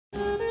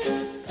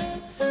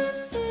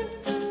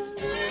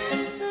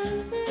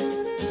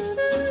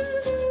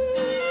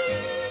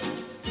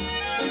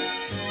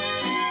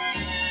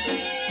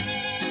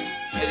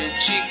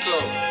Chico,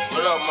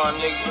 what up, my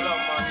nigga? What up,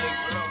 my nigga?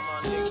 What up,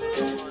 my nigga?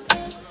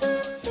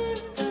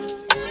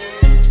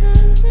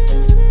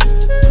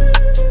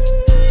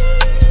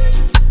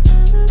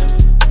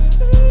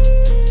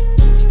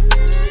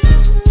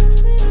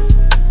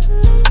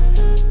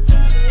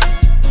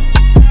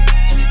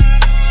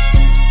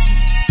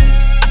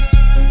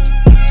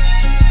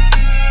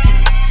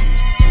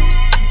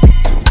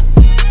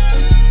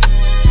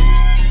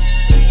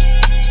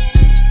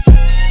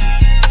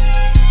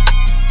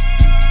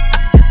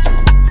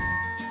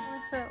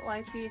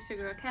 It's your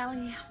girl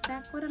Cali,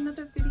 back with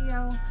another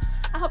video.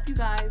 I hope you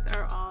guys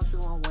are all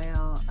doing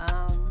well.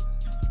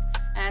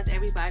 As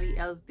everybody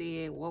else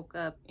did, woke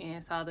up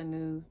and saw the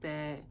news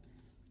that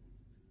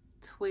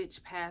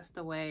Twitch passed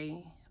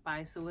away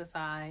by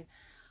suicide.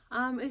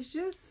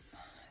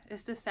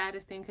 It's the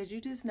saddest thing, because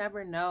you just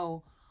never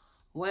know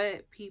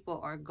what people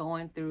are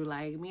going through.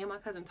 Like, me and my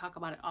cousin talk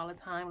about it all the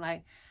time,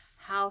 like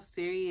how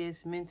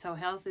serious mental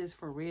health is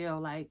for real.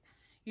 Like,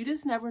 you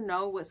just never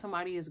know what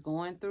somebody is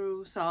going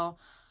through. So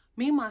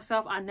me,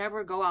 myself, I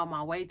never go out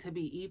my way to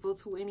be evil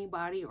to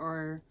anybody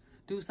or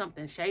do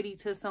something shady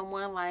to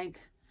someone. Like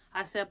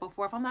I said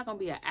before, if I'm not going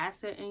to be an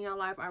asset in your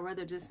life, I'd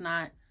rather just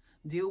not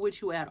deal with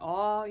you at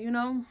all, you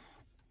know?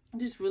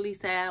 Just really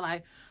sad.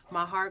 Like,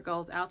 my heart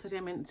goes out to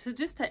them and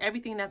to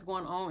everything that's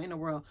going on in the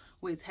world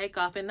with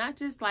Takeoff. And not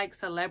just like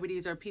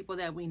celebrities or people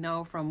that we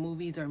know from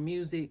movies or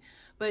music,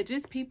 but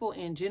just people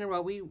in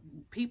general.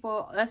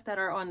 Us that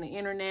are on the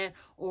internet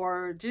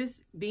or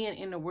just being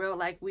in the world,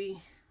 like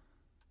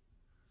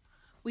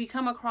we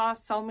come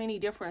across so many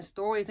different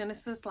stories, and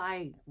it's just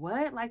like,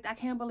 what? Like, I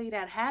can't believe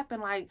that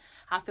happened. Like,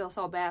 I feel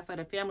so bad for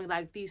the family.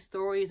 Like, these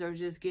stories are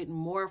just getting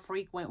more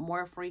frequent.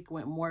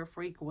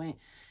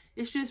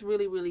 It's just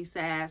really, really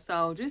sad.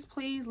 So just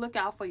please look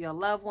out for your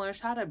loved ones.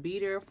 Try to be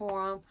there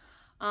for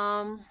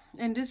them.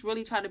 And just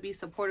really try to be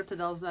supportive to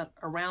those that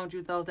around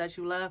you, those that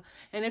you love.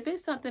 And if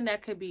it's something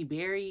that could be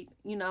buried,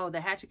 you know, the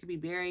hatchet could be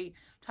buried,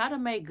 try to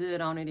make good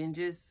on it and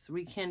just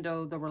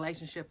rekindle the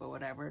relationship or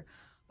whatever.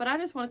 But I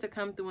just wanted to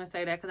come through and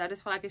say that, because I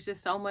just feel like it's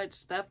just so much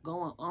stuff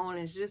going on.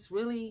 It's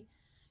really,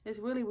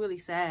 really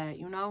sad,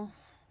 you know?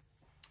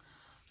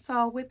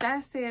 So with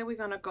that said, we're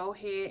going to go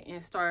ahead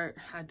and start.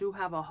 I do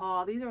have a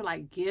haul. These are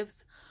like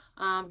gifts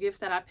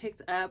that I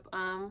picked up.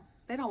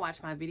 They don't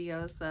watch my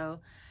videos,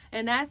 so.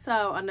 And that's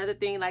another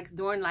thing, like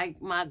during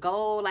like my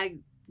goal, like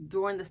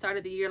during the start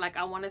of the year, like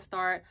I want to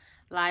start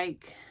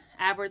like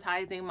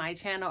advertising my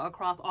channel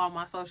across all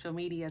my social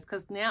medias,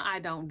 because now I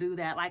don't do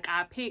that. Like,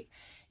 I pick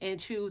and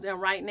choose,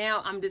 and right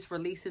now I'm just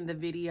releasing the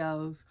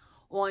videos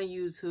on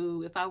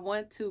YouTube. If I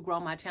want to grow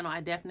my channel, I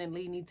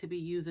definitely need to be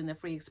using the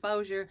free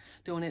exposure,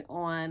 doing it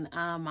on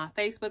my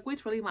Facebook,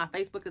 which really my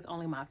Facebook is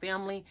only my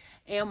family,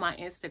 and my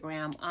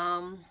Instagram.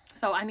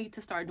 So I need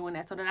to start doing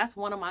that. So that's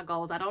one of my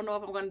goals. I don't know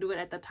if I'm going to do it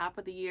at the top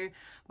of the year,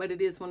 but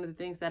it is one of the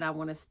things that I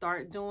want to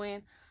start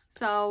doing.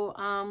 So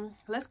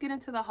let's get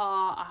into the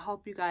haul. I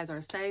hope you guys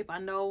are safe. I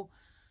know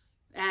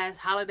as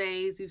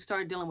holidays, you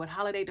start dealing with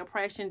holiday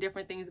depression,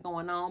 different things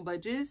going on,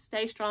 but just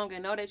stay strong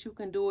and know that you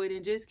can do it,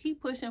 and just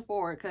keep pushing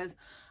forward, because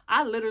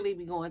I literally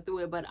be going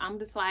through it, but I'm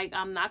just like,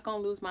 I'm not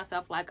gonna lose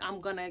myself. Like, I'm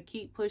gonna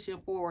keep pushing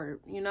forward,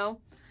 you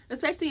know,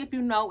 especially if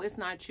you know it's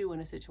not you in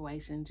a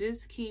situation.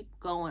 Just keep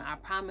going. I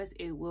promise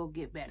it will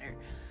get better.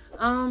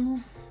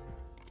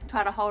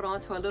 Try to hold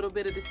on to a little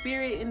bit of the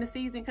spirit in the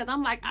season, because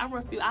I'm like,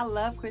 I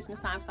love Christmas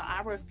time, so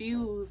I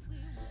refuse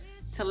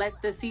to let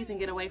the season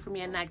get away from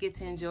me and not get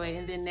to enjoy it.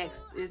 And then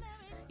next is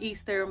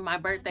Easter, my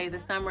birthday, the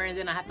summer, and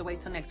then I have to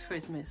wait till next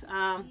Christmas.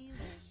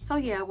 So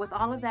yeah, with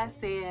all of that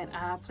said,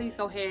 please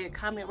go ahead,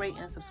 comment, rate,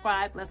 and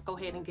subscribe. Let's go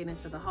ahead and get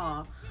into the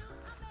haul.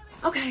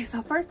 Okay,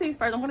 so first things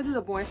first, I'm gonna do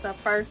the boring stuff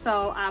first.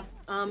 So I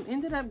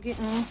ended up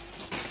getting,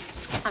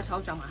 I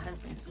told y'all my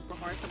husband's super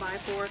hard to buy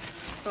for,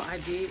 so I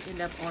did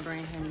end up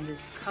ordering him this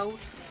coat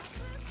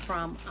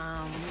from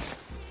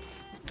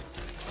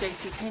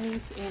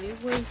JCPenney's, and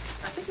it was,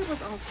 I think it was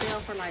on sale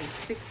for like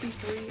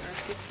 $63 or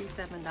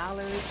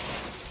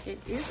 $67. It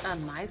is a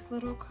nice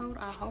little coat.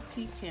 I hope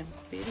he can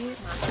fit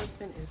it. My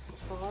husband is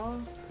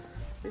tall.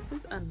 This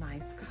is a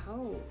nice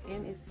coat,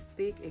 and it's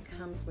thick. It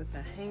comes with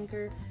a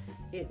hanger.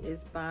 It is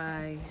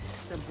by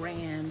the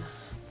brand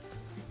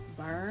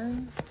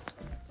Burn.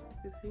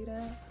 You see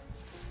that?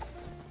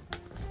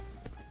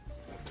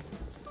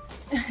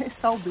 It's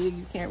so big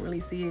you can't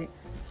really see it,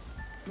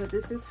 but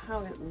this is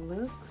how it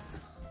looks.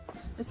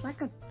 It's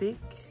like a thick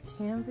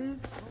canvas.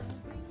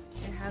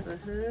 It has a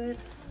hood.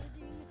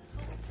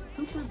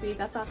 Super big.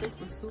 I thought this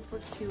was super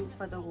cute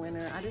for the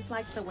winter. I just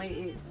like the way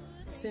it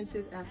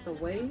cinches at the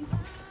waist.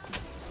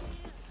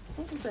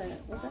 What was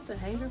that? Was that the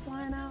hanger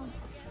flying out?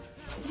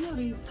 You know,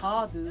 these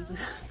tall dudes,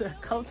 their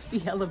coats be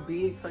hella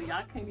big, so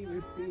y'all can't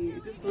even see it.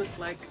 It just looks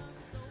like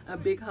a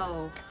big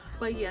hole.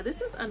 But yeah,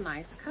 this is a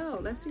nice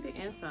coat. Let's see the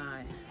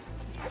inside.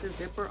 The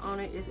zipper on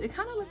it is, it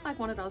kind of looks like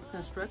one of those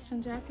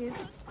construction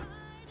jackets.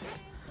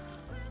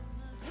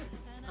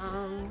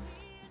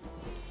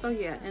 So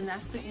yeah, and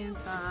that's the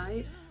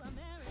inside.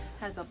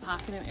 Has a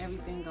pocket and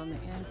everything on the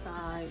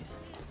inside.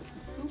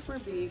 Super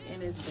big,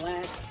 and it's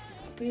black.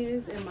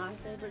 his and my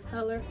favorite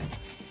color.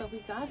 So we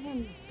got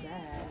him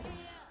that.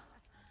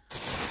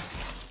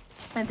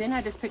 And then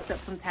I just picked up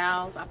some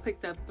towels. I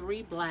picked up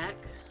 3 black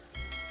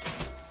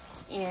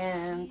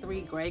and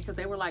 3 gray because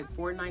they were like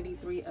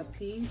 $4.93 a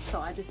piece. So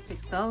I just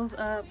picked those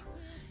up.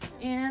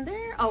 And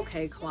they're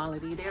okay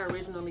quality. They're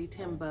originally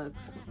 10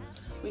 bucks.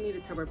 We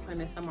needed to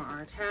replenish some of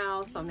our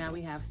towels. So now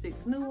we have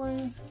 6 new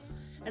ones.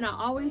 And I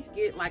always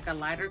get like a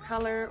lighter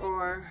color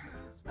or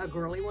a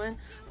girly one.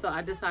 So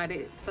I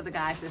decided for the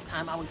guys this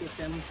time I would get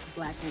them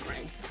black and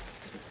gray.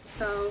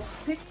 So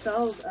pick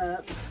those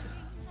up.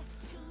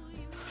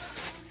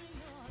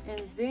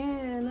 And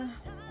then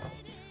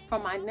for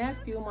my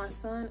nephew, my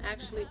son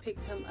actually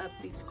picked him up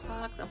these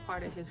Crocs, a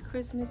part of his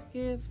Christmas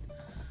gift.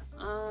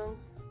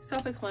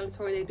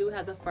 Self-explanatory, they do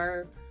have the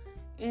fur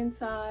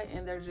inside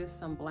and they're just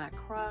some black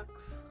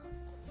Crocs.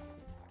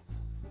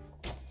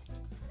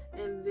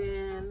 And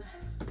then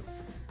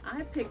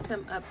I picked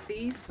him up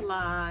these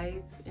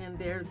slides and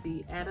they're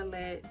the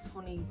Adilette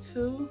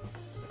 22.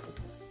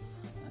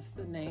 That's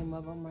the name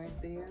of them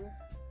right there.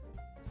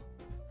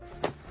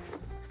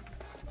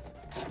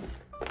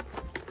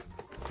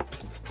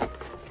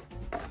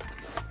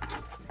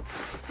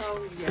 So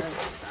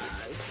yes,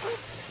 guys.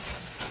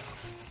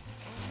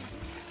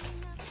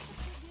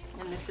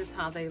 And this is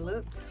how they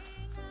look.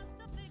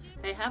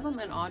 They have them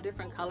in all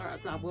different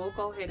colors, so I will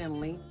go ahead and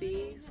link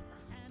these.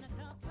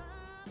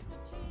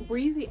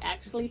 Breezy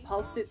actually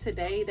posted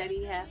today that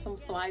he has some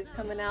slides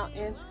coming out,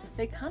 and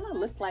they kind of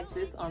look like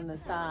this on the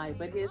side,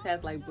 but his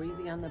has like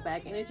Breezy on the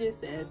back, and it just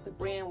says the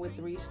brand with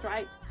 3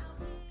 stripes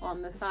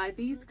on the side.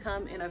 These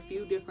come in a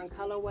few different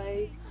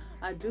colorways.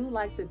 I do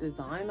like the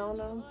design on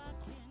them.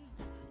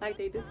 Like,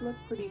 they just look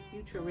pretty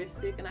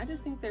futuristic, and I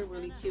just think they're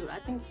really cute. I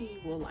think he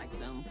will like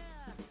them.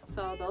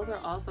 So those are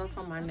also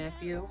from my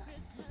nephew.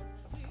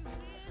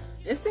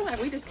 It seems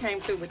like we just came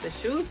through with the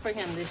shoes for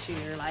him this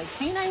year. Like,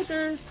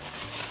 teenagers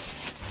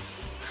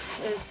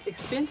is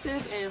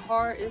expensive and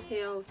hard as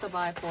hell to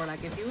buy for.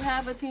 Like, if you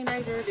have a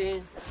teenager,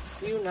 then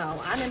you know.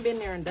 I done been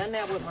there and done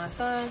that with my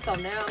son, so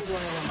now I'm doing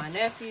it with my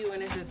nephew,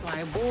 and it's just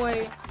like,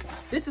 boy,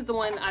 this is the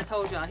one I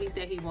told y'all. He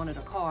said he wanted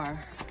a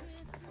car.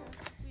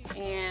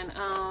 And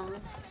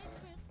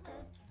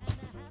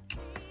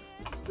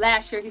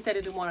last year he said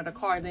he wanted a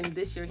car, then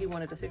this year he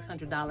wanted a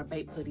 $600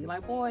 Bape hoodie.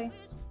 Like, boy,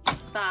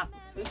 stop,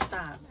 just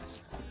stop.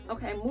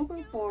 Okay,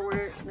 moving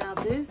forward. Now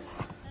this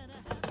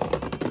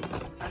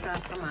I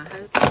got from my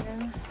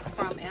husband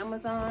from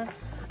Amazon.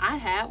 I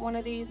had one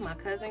of these my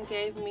cousin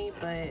gave me,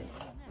 but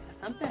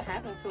something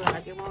happened to it.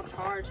 Like, it won't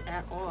charge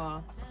at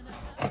all.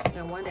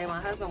 And one day my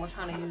husband was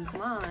trying to use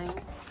mine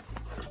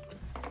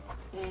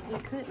and he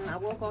couldn't. I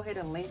will go ahead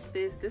and link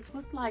this. This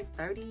was like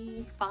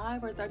 $35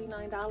 or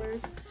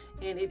 $39,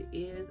 and it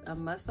is a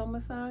muscle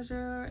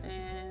massager,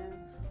 and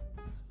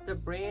the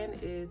brand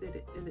is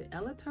it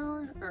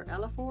Elator or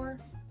Elafor?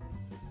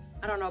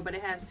 I don't know, but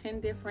it has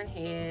 10 different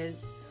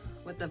heads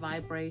with the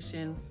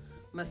vibration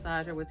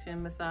massager with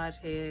 10 massage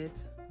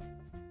heads.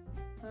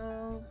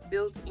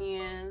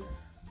 Built-in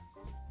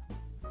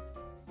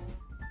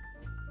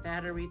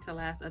battery to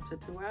last up to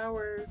 2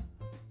 hours.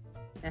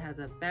 It has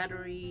a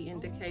battery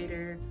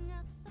indicator.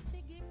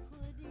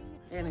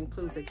 It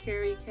includes a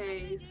carry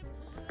case.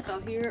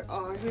 So here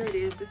it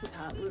is. This is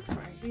how it looks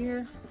right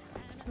here.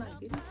 Can I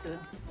get it to?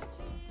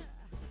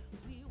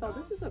 So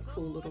this is a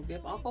cool little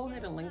gift. I'll go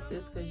ahead and link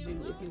this because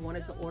if you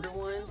wanted to order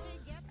one,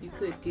 you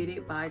could get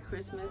it by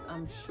Christmas,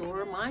 I'm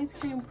sure.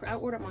 I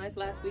ordered mine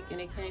last week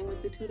and it came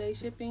with the 2-day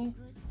shipping.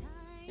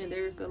 And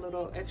there's a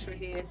little extra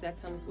heads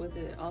that comes with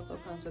it. It also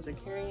comes with a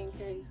carrying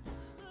case.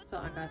 So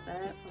I got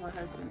that for my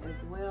husband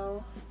as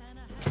well.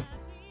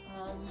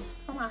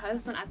 For my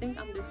husband, I think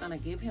I'm just gonna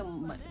give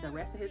him the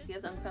rest of his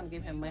gifts. I'm just gonna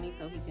give him money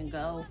so he can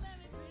go.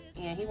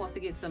 And he wants to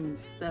get some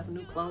stuff,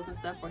 new clothes and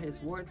stuff for his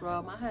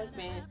wardrobe. My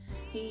husband,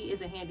 he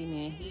is a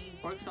handyman. He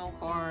works on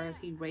cars,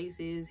 he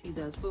races, he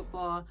does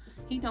football.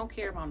 He don't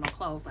care about no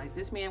clothes. Like,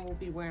 this man will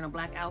be wearing a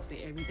black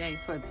outfit every day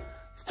for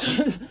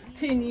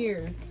 10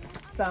 years.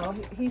 So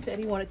he said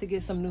he wanted to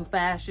get some new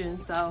fashion.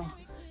 So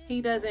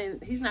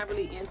he's not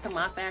really into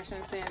my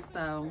fashion sense.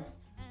 So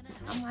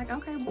I'm like,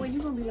 okay, boy,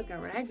 you're gonna be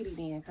looking raggedy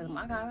then, because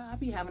my God, I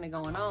be having it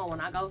going on when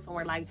I go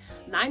somewhere. Like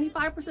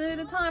 95% of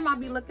the time I'll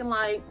be looking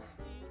like,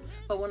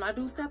 but when I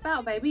do step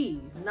out,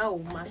 baby, no,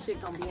 my shit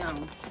gonna be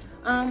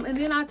on. And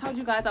then I told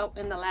you guys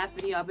in the last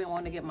video, I've been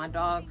wanting to get my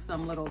dog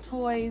some little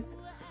toys.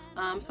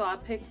 So I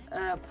picked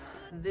up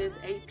this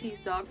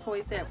 8-piece dog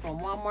toy set from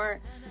Walmart.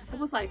 It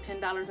was like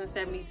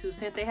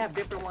 $10.72. They have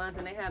different ones,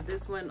 and they have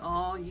this one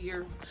all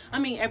year. I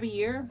mean, every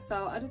year.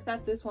 So I just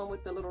got this one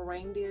with the little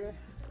reindeer,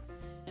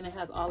 and it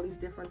has all these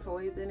different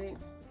toys in it,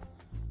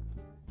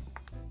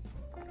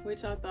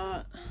 which I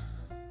thought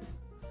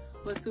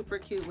was super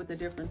cute with the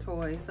different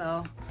toys.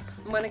 So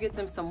I'm gonna get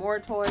them some more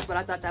toys, but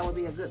I thought that would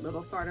be a good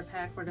little starter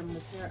pack for them to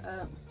tear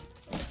up.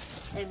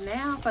 And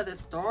now for the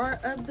star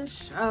of the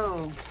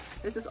show.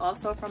 This is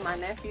also from my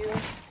nephew.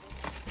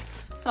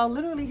 So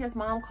literally his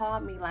mom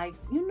called me like,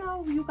 you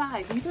know, you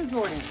guys, these are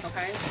Jordans,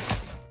 okay?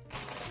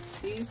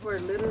 These were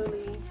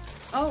literally,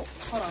 oh,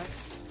 hold on.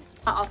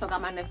 I also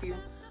got my nephew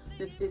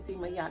this Issey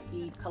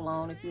Miyake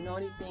cologne. If you know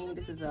anything,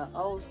 this is a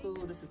old school,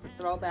 this is the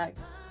throwback.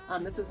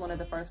 This is one of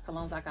the first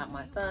colognes I got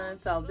my son.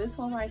 So this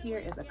one right here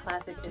is a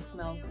classic. It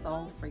smells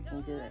so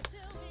freaking good.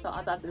 So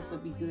I thought this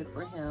would be good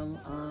for him.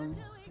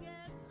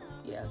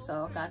 Yeah,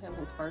 so I got him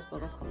his first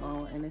little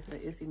cologne, and it's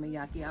the Issey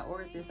Miyake. I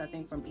ordered this, I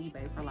think, from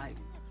eBay for like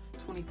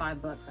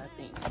 25 bucks, I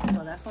think.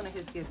 So that's one of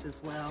his gifts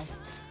as well.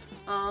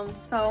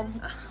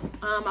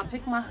 I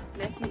picked my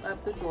nephew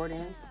up the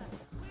Jordans.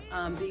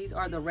 These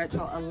are the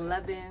retro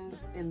 11's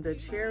in the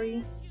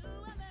cherry.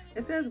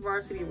 It says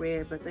varsity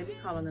red, but they be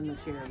calling them the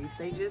cherries.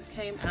 They just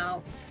came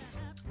out,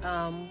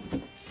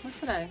 what's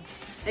today?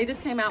 They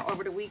just came out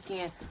over the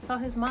weekend. So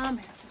his mom,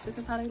 this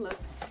is how they look.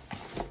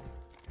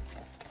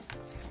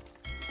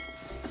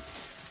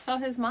 So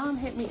his mom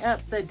hit me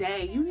up the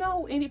day, you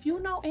know, and if you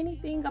know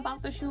anything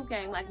about the shoe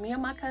game, like me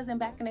and my cousin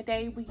back in the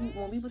day,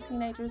 when we was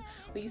teenagers,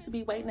 we used to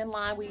be waiting in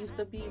line. We used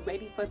to be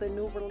ready for the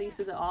new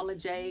releases of all the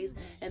J's.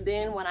 And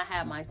then when I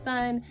had my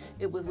son,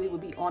 we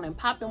would be on and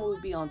popping. We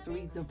would be on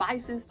 3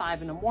 devices,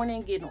 5 in the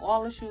morning, getting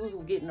all the shoes.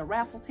 We're getting the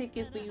raffle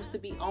tickets. We used to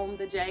be on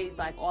the J's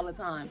like all the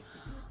time.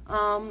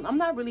 I'm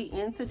not really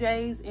into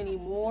J's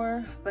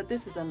anymore, but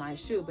this is a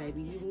nice shoe,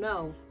 baby. You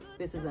know,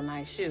 this is a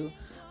nice shoe.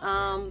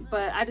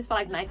 But I just feel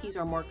like Nikes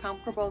are more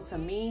comfortable to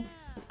me.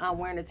 I'm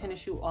wearing a tennis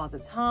shoe all the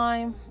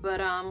time. But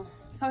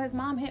so his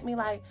mom hit me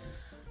like,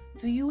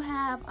 do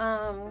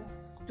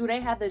they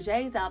have the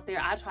J's out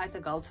there? I tried to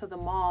go to the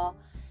mall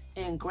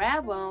and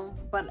grab them,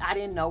 but I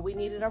didn't know we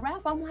needed a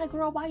raffle. I'm like,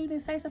 girl, why you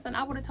didn't say something?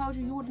 I would have told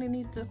you. You wouldn't have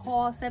needed to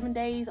call 7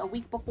 days, a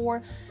week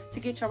before to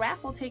get your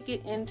raffle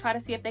ticket and try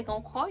to see if they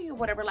gonna call you or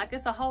whatever. Like,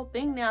 it's a whole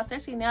thing now,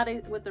 especially now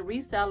with the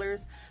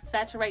resellers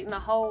saturating the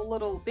whole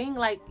little thing.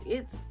 Like,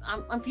 it's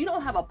if you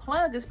don't have a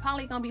plug, it's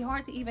probably gonna be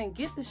hard to even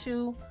get the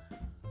shoe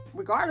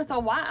regardless. So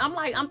why I'm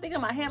thinking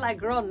in my head like,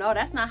 girl, no,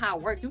 that's not how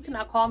it works. You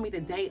cannot call me the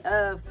day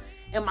of.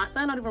 And my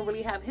son don't even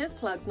really have his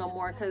plugs no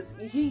more because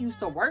he used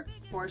to work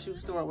for a shoe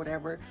store or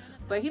whatever.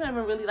 But he don't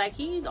even really, like,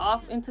 he's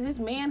off into his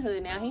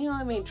manhood now. He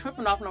don't even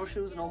tripping off no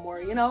shoes no more,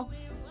 you know?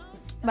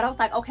 But I was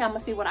like, okay, I'm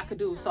gonna see what I could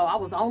do. So I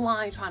was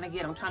online trying to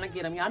get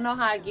them. Y'all know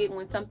how I get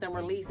when something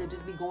released, it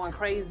just be going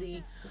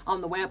crazy on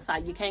the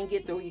website. You can't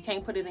get through, you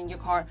can't put it in your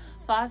cart.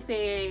 So I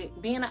said,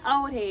 being an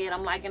old head,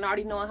 I'm like, and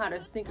already knowing how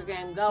the sneaker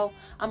game go,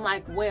 I'm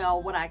like,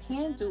 well, what I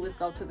can do is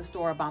go to the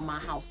store by my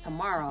house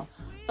tomorrow.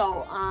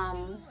 So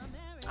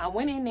I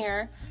went in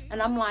there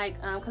and I'm like,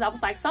 because I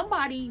was like,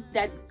 somebody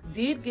that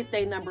did get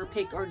their number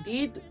picked or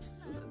did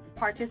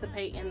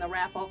participate in the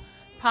raffle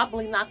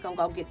probably not gonna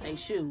go get their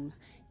shoes.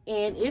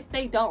 And if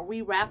they don't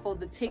re-raffle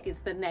the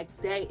tickets the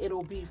next day,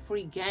 it'll be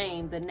free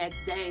game the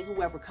next day,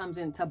 whoever comes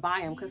in to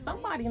buy them, because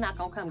somebody not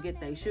gonna come get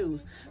their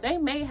shoes. They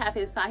may have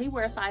his size. He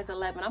wears size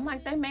 11. I'm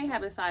like, they may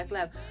have his size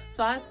 11.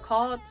 So I just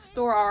called the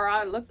store, or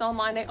I looked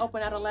online, they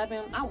open at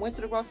 11. I went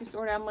to the grocery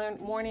store that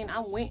morning. I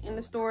went in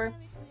the store.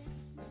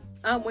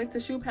 I went to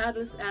Shoe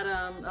Palace at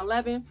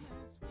 11.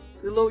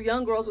 The little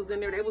young girls was in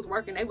there. They was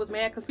working. They was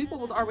mad because people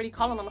was already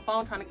calling on the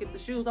phone trying to get the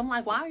shoes. I'm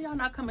like, why are y'all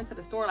not coming to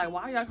the store? Like,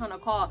 why are y'all trying to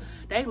call?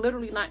 They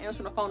literally not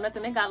answering the phone,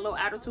 nothing. They got little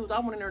attitudes. I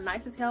went in there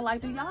nice as hell.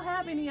 Like, do y'all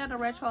have any other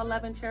retro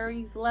 11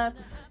 cherries left?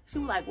 She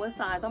was like, what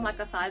size? I'm like,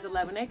 a size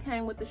 11. They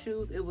came with the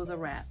shoes. It was a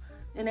wrap.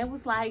 And it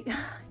was like,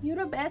 you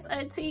the best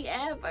auntie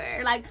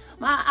ever. Like,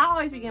 I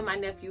always be giving my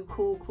nephew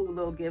cool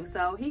little gifts.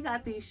 So he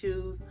got these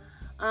shoes.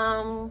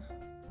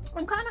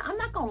 I'm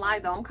not gonna lie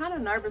though, I'm kind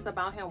of nervous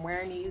about him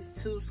wearing these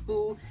to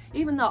school.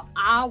 Even though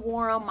I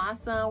wore them, my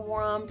son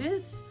wore them.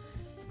 Just,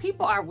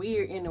 people are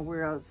weird in the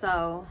world.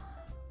 So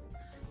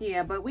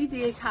yeah, but we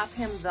did cop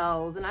him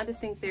those, and I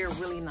just think they're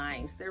really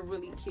nice. They're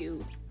really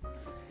cute.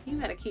 You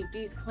gotta keep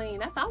these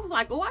clean. I was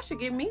like, oh, I should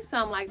get me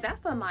some. Like,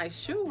 that's a nice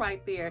shoe right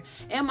there.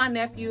 And my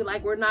nephew,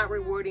 like, we're not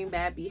rewarding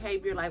bad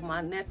behavior. Like, my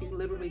nephew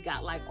literally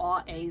got like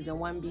all A's and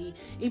 1 B.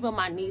 Even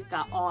my niece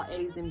got all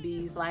A's and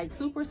B's. Like,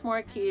 super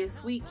smart kids,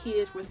 sweet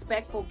kids,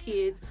 respectful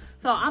kids.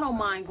 So I don't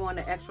mind going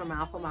the extra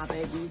mile for my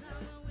babies.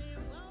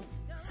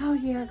 So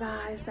yeah,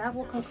 guys, that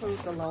will conclude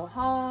the little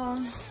haul.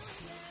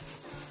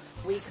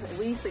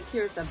 We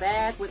secured the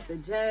bag with the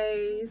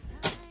J's.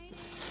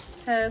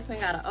 Husband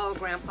got an old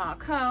grandpa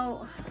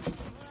coat.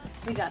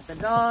 We got the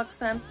dog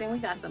something. We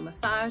got the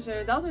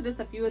massager. Those are just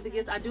a few of the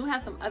gifts. I do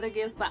have some other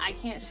gifts, but I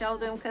can't show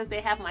them because they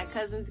have my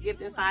cousin's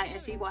gift inside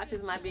and she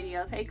watches my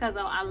videos. Hey,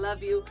 cousin, I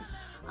love you.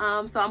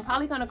 So I'm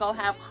probably gonna go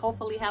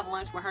hopefully have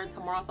lunch with her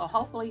tomorrow. So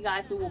hopefully,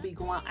 guys, we will be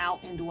going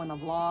out and doing a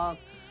vlog,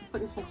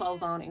 putting some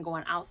clothes on and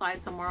going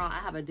outside tomorrow. I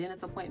have a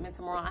dentist appointment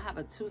tomorrow. I have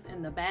a tooth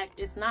in the back.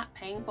 It's not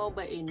painful,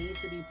 but it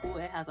needs to be pulled.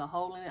 It has a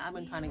hole in it. I've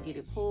been trying to get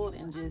it pulled,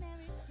 and just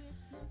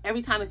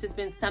every time it's just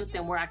been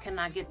something where I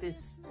cannot get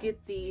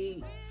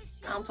the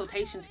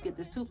consultation to get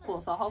this tooth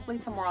pulled. So hopefully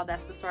tomorrow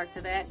that's the start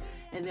to that,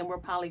 and then we're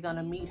probably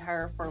gonna meet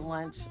her for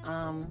lunch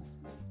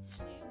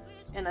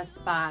in a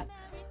spot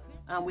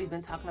we've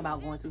been talking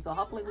about going to. So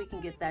hopefully we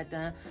can get that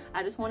done.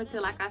 I just wanted to,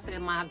 like I said,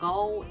 my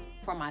goal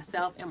for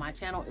myself and my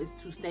channel is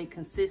to stay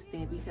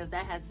consistent, because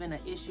that has been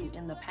an issue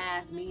in the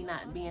past, me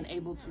not being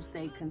able to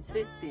stay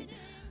consistent.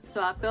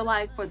 So I feel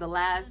like for the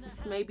last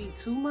maybe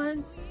 2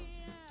 months,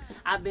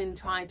 I've been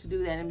trying to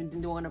do that and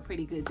been doing a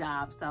pretty good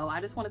job. So I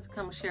just wanted to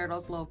come and share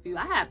those little few.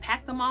 I had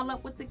packed them all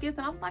up with the gifts,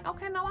 and I was like,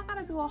 okay, no, I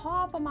gotta do a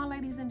haul for my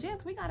ladies and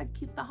gents. We gotta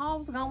keep the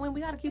hauls going.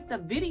 We gotta keep the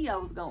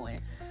videos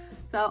going.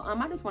 So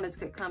I just wanted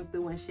to come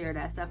through and share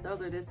that stuff.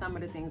 Those are just some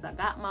of the things I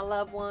got my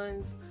loved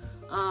ones.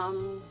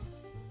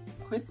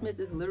 Christmas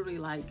is literally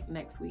like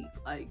next week.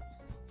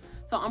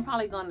 So I'm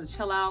probably gonna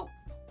chill out,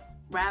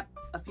 wrap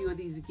a few of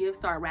these gifts,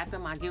 start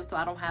wrapping my gifts so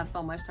I don't have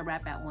so much to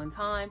wrap at one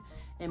time,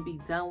 and be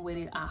done with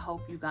it. I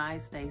hope you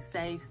guys stay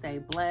safe, stay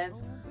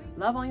blessed.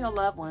 Love on your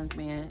loved ones,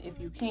 man. If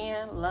you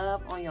can,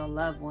 love on your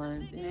loved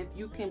ones. And if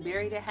you can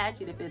bury the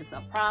hatchet, if it's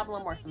a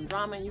problem or some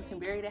drama and you can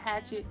bury the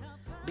hatchet,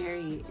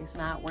 bury it. It's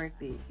not worth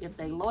it. If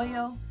they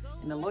loyal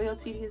and the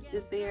loyalty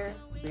is there,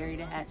 bury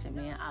the hatchet,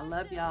 man. I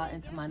love y'all.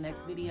 Until my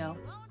next video.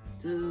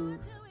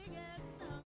 Deuce.